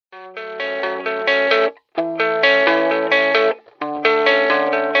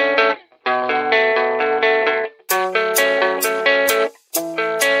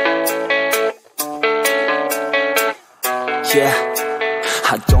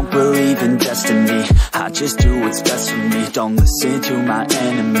don't believe in destiny, I just do what's best for me. Don't listen to my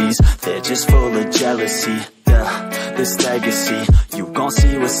enemies, they're just full of jealousy. Yeah, this legacy, you gon'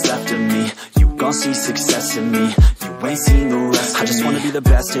 see what's left of me. You gon' see success in me, you ain't seen the rest of me. I just wanna be the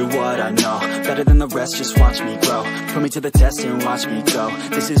best at what I know, better than the rest, just watch me grow. Put me to the test and watch me go.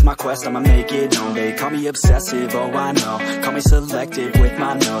 This is my quest, I'ma make it known. They call me obsessive, oh I know. Call me selective with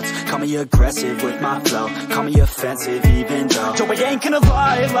my notes, call me aggressive with my flow, call me offensive even though Joe, I ain't gonna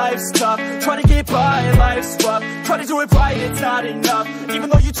lie, life's tough. Try to get by, life's rough. Try to do it right, it's not enough. Even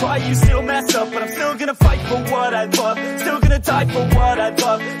though you try, you still mess up. But I'm still gonna fight for what I love, still gonna die for what I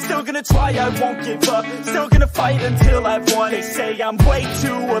love, still gonna try, I won't give up, still gonna fight until I've won. They say I'm way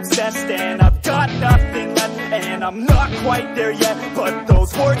too obsessed and I've got nothing left, and I'm not quite there yet, but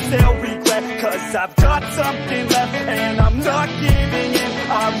those words they'll regret, cause I've got something left and I'm not giving in.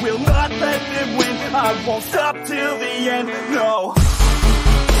 I will not let them win, I won't stop till the end, no.